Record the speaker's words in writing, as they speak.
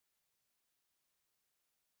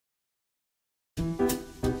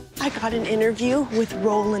I got an interview with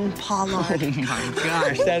Roland Pollard. Oh my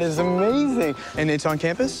gosh, that is amazing. And it's on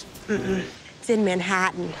campus? It's in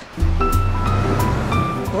Manhattan.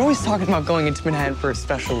 We're always talking about going into Manhattan for a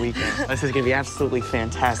special weekend. This is gonna be absolutely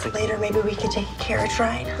fantastic. Later, maybe we could take a carriage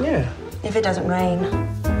ride. Yeah. If it doesn't rain.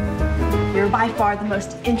 You're by far the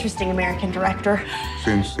most interesting American director.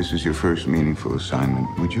 Since this is your first meaningful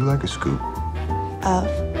assignment, would you like a scoop?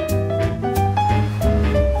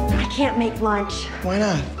 I can't make lunch. Why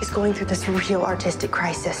not? He's going through this real artistic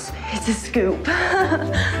crisis. It's a scoop.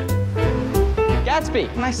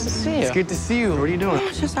 Gatsby, nice to see you. It's good to see you. What are you doing? I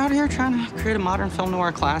was just out here trying to create a modern film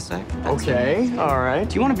noir classic. Okay, all right.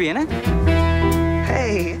 Do you want to be in it?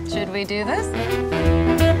 Hey. Should we do this?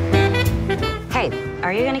 Hey,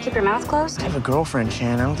 are you gonna keep your mouth closed? I have a girlfriend,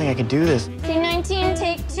 Chan. I don't think I could do this. Scene 19,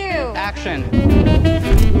 take 2. Action.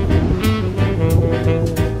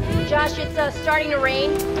 Josh, it's starting to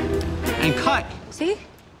rain. And cut. See?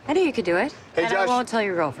 I knew you could do it. Hey, and Josh. I won't tell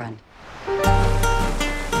your girlfriend.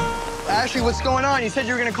 Ashley, what's going on? You said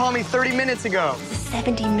you were gonna call me 30 minutes ago. It's a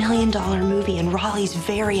 $70 million movie, and Raleigh's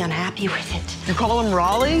very unhappy with it. You call him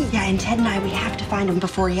Raleigh? Yeah, and Ted and I, we have to find him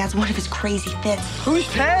before he has one of his crazy fits. Who's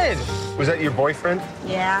Ted? Was that your boyfriend?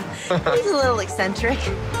 Yeah, he's a little eccentric.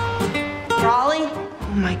 Raleigh?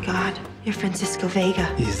 Oh my God, you're Francisco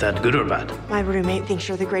Vega. Is that good or bad? My roommate thinks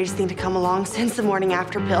you're the greatest thing to come along since the morning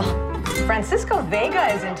after pill. Francisco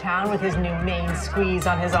Vega is in town with his new main squeeze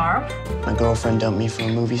on his arm. My girlfriend dumped me for a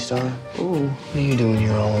movie star. Ooh, what are you doing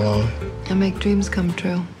here all alone? I make dreams come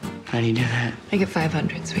true. How do you do that? I get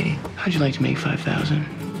 500, sweetie. How'd you like to make 5,000?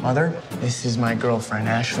 Mother, this is my girlfriend,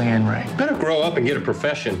 Ashley Enright. Better grow up and get a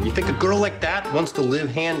profession. You think a girl like that wants to live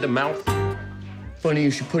hand to mouth? Funny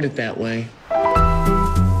you should put it that way.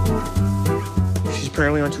 She's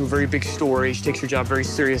apparently onto a very big story. She takes her job very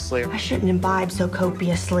seriously. I shouldn't imbibe so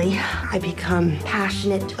copiously. I become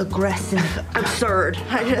passionate, aggressive, absurd.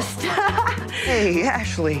 I just... Hey,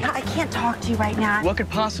 Ashley. I can't talk to you right now. What could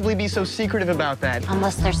possibly be so secretive about that?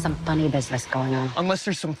 Unless there's some funny business going on. Unless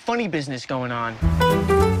there's some funny business going on.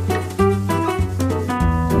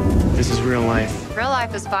 This is real life. Real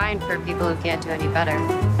life is fine for people who can't do any better.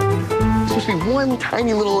 It's supposed to be one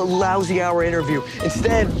tiny little lousy hour interview.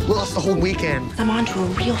 Instead, we lost the whole weekend. I'm onto a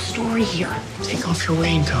real story here. Take off your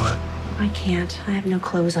raincoat. I can't. I have no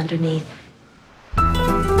clothes underneath.